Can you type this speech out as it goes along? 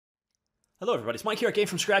Hello everybody, it's Mike here at Game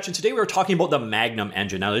From Scratch, and today we are talking about the Magnum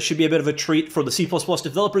Engine. Now this should be a bit of a treat for the C++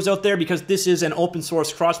 developers out there because this is an open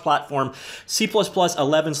source cross-platform C++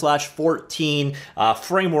 11/14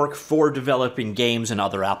 framework for developing games and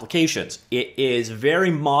other applications. It is very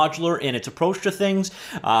modular in its approach to things,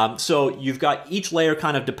 so you've got each layer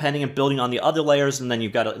kind of depending and building on the other layers, and then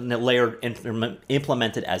you've got a layer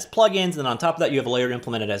implemented as plugins, and on top of that you have a layer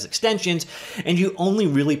implemented as extensions, and you only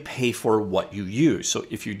really pay for what you use. So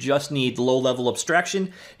if you just need low-level abstraction,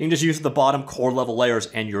 you can just use the bottom core level layers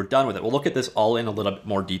and you're done with it. We'll look at this all in a little bit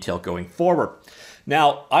more detail going forward.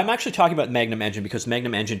 Now, I'm actually talking about Magnum Engine because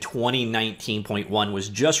Magnum Engine 2019.1 was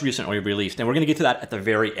just recently released, and we're going to get to that at the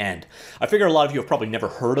very end. I figure a lot of you have probably never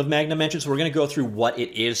heard of Magnum Engine, so we're going to go through what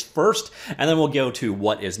it is first, and then we'll go to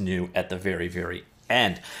what is new at the very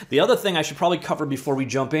end. The other thing I should probably cover before we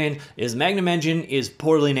jump in is Magnum Engine is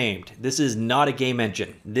poorly named. This is not a game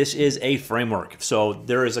engine. This is a framework. So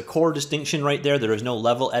there is a core distinction right there. There is no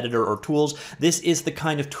level editor or tools. This is the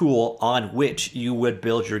kind of tool on which you would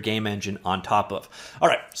build your game engine on top of. All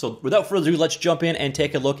right, so without further ado, let's jump in and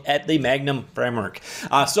take a look at the Magnum framework.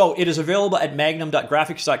 So it is available at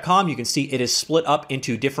magnum.graphics.com. You can see it is split up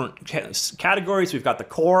into different categories. We've got the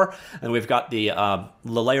core, and we've got the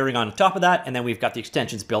layering on top of that, and then we've got the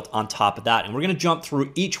extensions built on top of that. And we're going to jump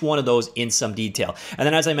through each one of those in some detail. And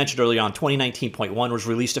then as I mentioned earlier on, 2019.1 was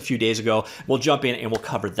released a few days ago. We'll jump in and we'll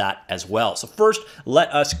cover that as well. So first,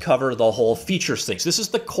 let us cover the whole features things. This is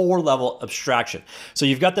the core level abstraction. So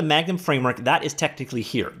you've got the Magnum framework. That is technically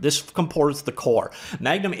here. This comports the core.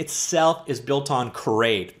 Magnum itself is built on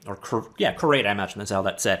Crade, Crade, I imagine that's how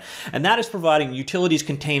that's said. And that is providing utilities,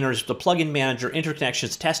 containers, the plugin manager,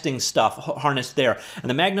 interconnections, testing stuff harnessed there.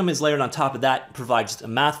 And the Magnum is layered on top of that, provides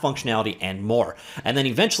math functionality and more. And then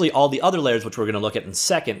eventually all the other layers, which we're going to look at in a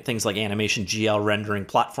second, things like animation, GL rendering,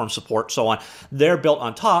 platform support, so on, they're built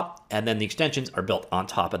on top, and then the extensions are built on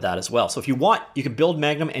top of that as well. So if you want, you can build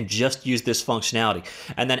Magnum and just use this functionality.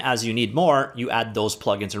 And then as you need more, you add those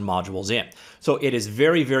plugins or modules in. So it is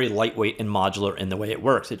very, very lightweight and modular in the way it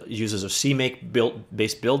works. It uses a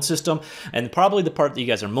CMake-based build system, and probably the part that you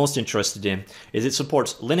guys are most interested in is it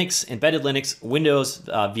supports Linux, embedded Linux, Windows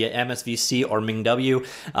via MSVC or MingW,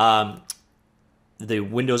 the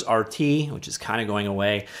Windows RT, which is kind of going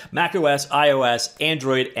away, macOS, iOS,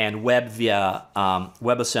 Android, and web via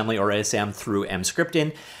WebAssembly or ASM through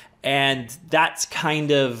mscripting. And that's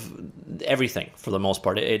kind of everything for the most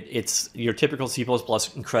part. It's your typical C++,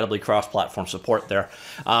 incredibly cross-platform support there.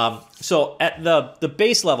 So at the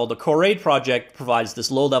base level, the Crade project provides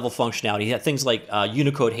this low-level functionality. You have things like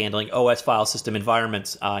Unicode handling, OS file system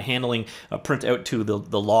environments, handling print out to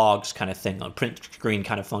the logs kind of thing, on print screen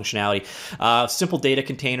kind of functionality, simple data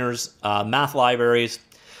containers, math libraries,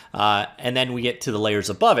 and then we get to the layers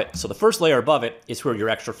above it. So the first layer above it is where your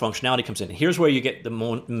extra functionality comes in. Here's where you get the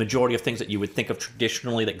majority of things that you would think of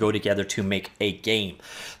traditionally that go together to make a game.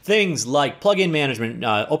 Things like plugin management,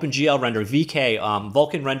 OpenGL rendering, VK,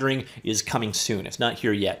 Vulkan rendering is coming soon. It's not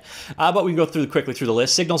here yet. But we can go quickly through the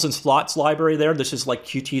list. Signals and slots library there. This is like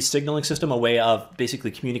Qt's signaling system, a way of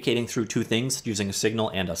basically communicating through two things using a signal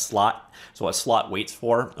and a slot. So a slot waits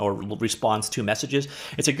for or responds to messages.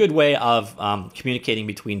 It's a good way of communicating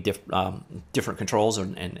between different controls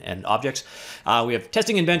and objects. We have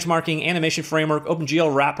testing and benchmarking, animation framework,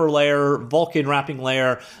 OpenGL wrapper layer, Vulkan wrapping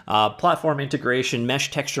layer, platform integration, mesh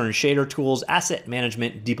texture and shader tools, asset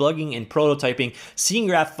management, debugging and prototyping, scene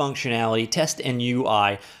graph functionality, test and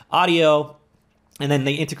UI, audio. And then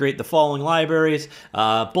they integrate the following libraries: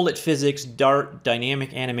 Bullet Physics, Dart,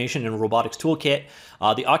 Dynamic Animation, and Robotics Toolkit,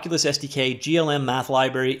 the Oculus SDK, GLM Math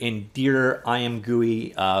Library, and Deer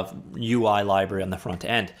IMGUI UI library on the front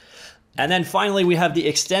end. And then finally, we have the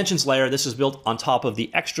extensions layer. This is built on top of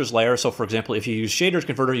the extras layer. So for example, if you use shaders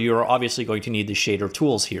converter, you are obviously going to need the shader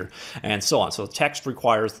tools here and so on. So text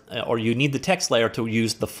requires, or you need the text layer to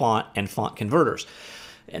use the font and font converters.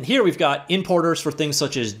 And here we've got importers for things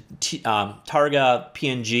such as Targa,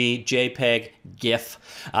 PNG, JPEG, GIF,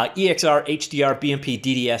 EXR, HDR, BMP,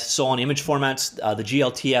 DDS, so on image formats, the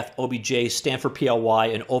GLTF, OBJ, Stanford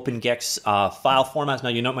PLY, and OpenGex file formats. Now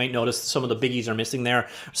you might notice some of the biggies are missing there,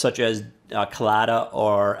 such as Collada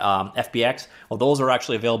or FBX. Well, those are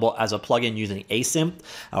actually available as a plugin using ASIMP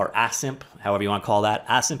or ASIMP, however you want to call that.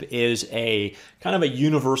 ASIMP is a kind of a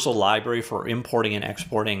universal library for importing and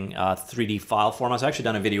exporting 3D file formats. I've actually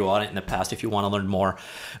done a video on it in the past if you want to learn more,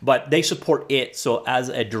 but they support it. So as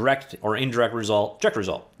a direct or indirect result, direct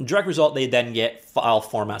result, they then get file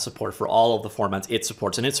format support for all of the formats it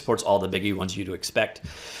supports, and it supports all the biggie ones you'd expect.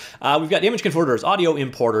 We've got image converters, audio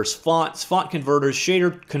importers, fonts, font converters,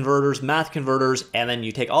 shader converters, math math converters, and then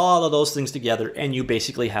you take all of those things together and you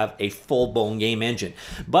basically have a full-blown game engine.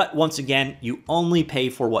 But once again, you only pay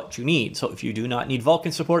for what you need. So if you do not need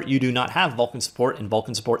Vulkan support, you do not have Vulkan support, and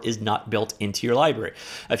Vulkan support is not built into your library.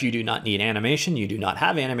 If you do not need animation, you do not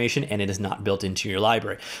have animation, and it is not built into your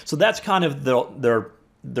library. So that's kind of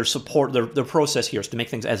their support, their process here is to make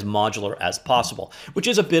things as modular as possible, which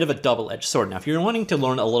is a bit of a double-edged sword. Now, if you're wanting to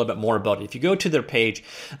learn a little bit more about it, if you go to their page,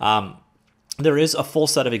 there is a full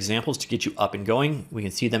set of examples to get you up and going. We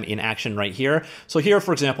can see them in action right here. So here,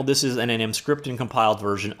 for example, this is an NM script and compiled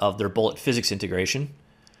version of their bullet physics integration.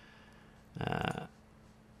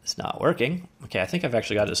 It's not working. Okay, I think I've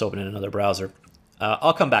actually got this open in another browser.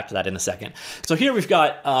 I'll come back to that in a second. So here we've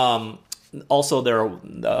got also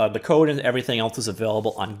the code and everything else is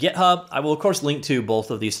available on GitHub. I will, of course, link to both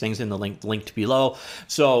of these things in the link linked below.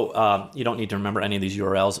 So you don't need to remember any of these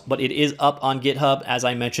URLs, but it is up on GitHub. As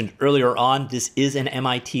I mentioned earlier on, this is an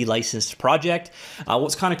MIT licensed project.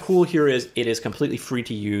 What's kind of cool here is it is completely free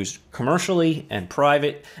to use commercially and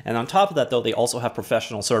private. And on top of that, though, they also have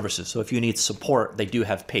professional services. So if you need support, they do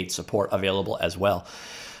have paid support available as well.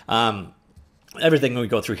 Everything we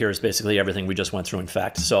go through here is basically everything we just went through, in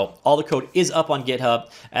fact. So all the code is up on GitHub.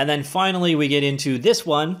 And then finally, we get into this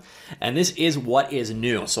one, and this is what is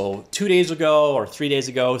new. So 2 days ago or 3 days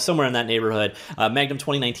ago, somewhere in that neighborhood, Magnum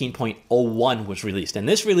 2019.01 was released. And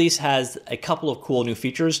this release has a couple of cool new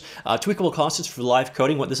features. Tweakable constants for live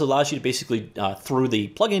coding. What this allows you to basically, through the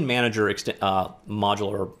plugin manager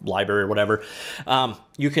modular library or whatever,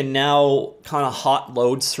 you can now kind of hot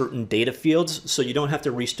load certain data fields so you don't have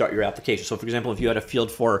to restart your application. So for example, if you had a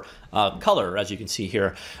field for color, as you can see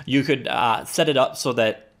here, you could set it up so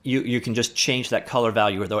that you can just change that color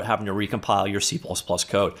value without having to recompile your C++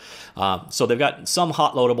 code. So they've got some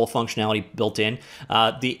hot loadable functionality built in.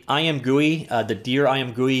 The IM GUI, the Dear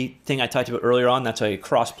IM GUI thing I talked about earlier on, that's a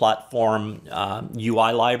cross-platform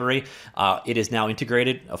UI library. It is now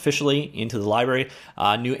integrated officially into the library.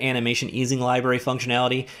 New animation easing library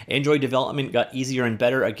functionality. Android development got easier and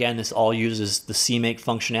better. Again, this all uses the CMake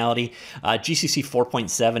functionality. GCC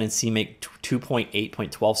 4.7 and CMake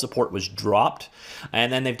 2.8.12 support was dropped.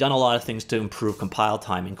 And then they've done a lot of things to improve compile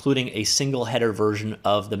time, including a single header version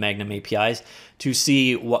of the Magnum APIs to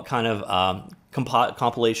see what kind of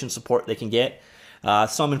compilation support they can get.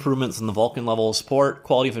 Some improvements in the Vulkan level of support,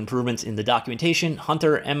 quality of improvements in the documentation,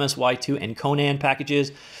 Hunter, MSY2, and Conan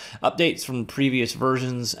packages, updates from previous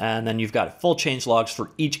versions, and then you've got full change logs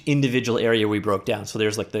for each individual area we broke down. So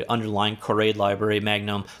there's like the underlying Corrade library,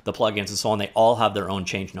 Magnum, the plugins, and so on. They all have their own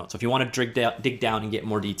change notes. So if you want to dig down and get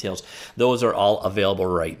more details, those are all available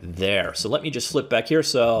right there. So let me just flip back here.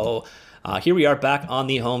 So here we are back on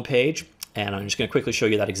the home page. And I'm just going to quickly show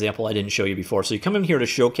you that example I didn't show you before. So you come in here to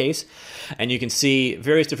Showcase, and you can see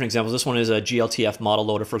various different examples. This one is a GLTF model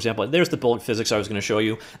loader, for example. There's the bullet physics I was going to show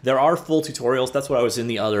you. There are full tutorials. That's what I was in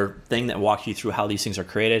the other thing that walked you through how these things are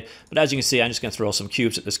created. But as you can see, I'm just going to throw some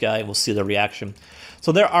cubes at this guy, and we'll see the reaction.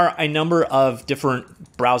 So there are a number of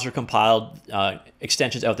different browser-compiled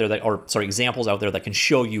extensions out there examples out there that can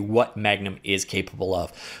show you what Magnum is capable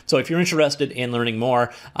of. So if you're interested in learning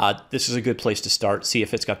more, this is a good place to start. See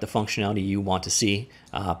if it's got the functionality you want to see.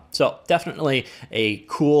 So definitely a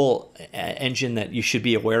cool engine that you should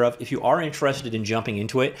be aware of. If you are interested in jumping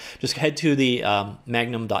into it, just head to the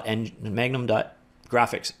Magnum.graphics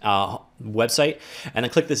website, and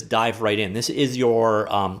then click this dive right in. This is your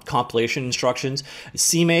compilation instructions.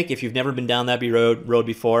 CMake, if you've never been down that road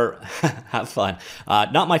before, have fun.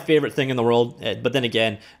 Not my favorite thing in the world, but then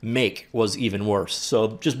again, Make was even worse.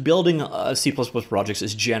 So just building C++ projects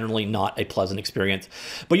is generally not a pleasant experience.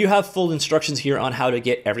 But you have full instructions here on how to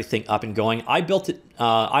get everything up and going. I built it.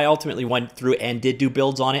 I ultimately went through and did do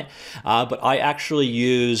builds on it, but I actually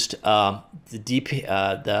used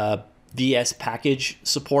the VS package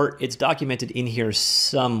support. It's documented in here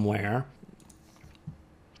somewhere.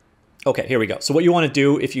 Okay, here we go. So what you want to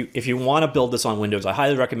do if you want to build this on Windows, I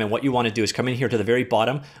highly recommend what you want to do is come in here to the very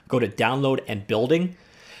bottom, go to Download and Building,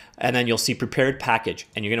 and then you'll see Prepared Package,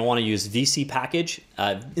 and you're going to want to use VC Package.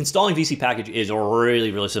 Installing VC Package is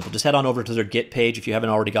really, really simple. Just head on over to their Git page if you haven't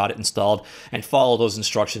already got it installed, and follow those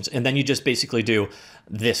instructions, and then you just basically do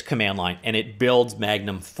this command line, and it builds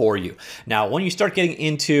Magnum for you. Now, when you start getting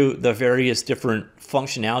into the various different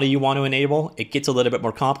functionality you want to enable, it gets a little bit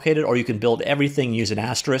more complicated, or you can build everything using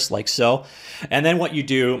asterisk like so. And then what you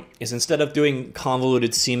do is, instead of doing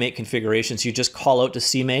convoluted CMake configurations, you just call out to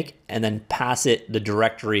CMake and then pass it the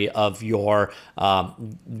directory of your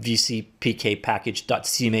vcpk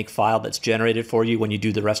package.cmake file that's generated for you when you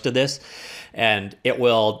do the rest of this. And it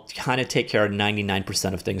will kind of take care of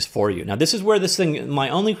 99% of things for you. Now, this is where this thing, my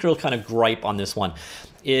only real kind of gripe on this one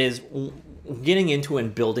is getting into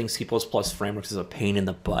and building C++ frameworks is a pain in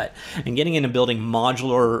the butt, and getting into building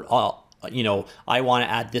modular I want to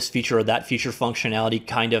add this feature or that feature functionality,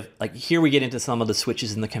 kind of like here we get into some of the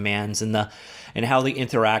switches and the commands and how they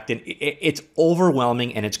interact, and it's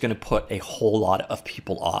overwhelming, and it's going to put a whole lot of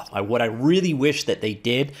people off. What I really wish that they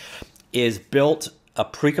did is built a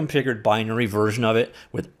pre-configured binary version of it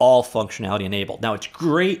with all functionality enabled. Now, it's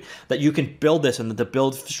great that you can build this and that the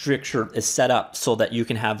build structure is set up so that you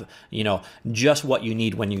can have, just what you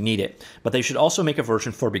need when you need it. But they should also make a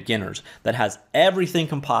version for beginners that has everything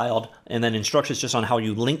compiled and then instructions just on how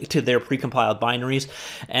you link to their pre-compiled binaries,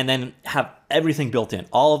 and then have everything built in,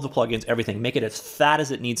 all of the plugins, everything. Make it as fat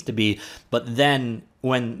as it needs to be, but then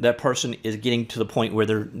when that person is getting to the point where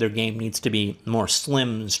their game needs to be more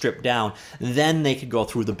slim and stripped down, then they could go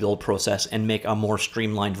through the build process and make a more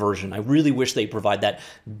streamlined version. I really wish they provide that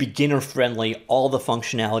beginner-friendly, all the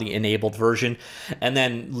functionality enabled version, and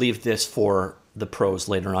then leave this for the pros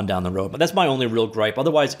later on down the road. But that's my only real gripe.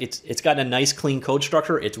 Otherwise, it's got a nice clean code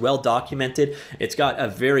structure. It's well documented. It's got a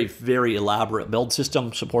very, very elaborate build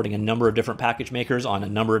system supporting a number of different package makers on a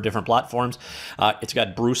number of different platforms. It's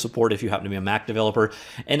got brew support if you happen to be a Mac developer.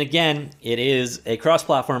 And again, it is a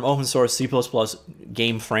cross-platform open source C++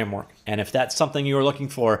 game framework. And if that's something you're looking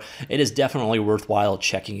for, it is definitely worthwhile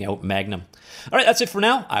checking out Magnum. All right, that's it for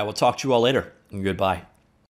now. I will talk to you all later. Goodbye.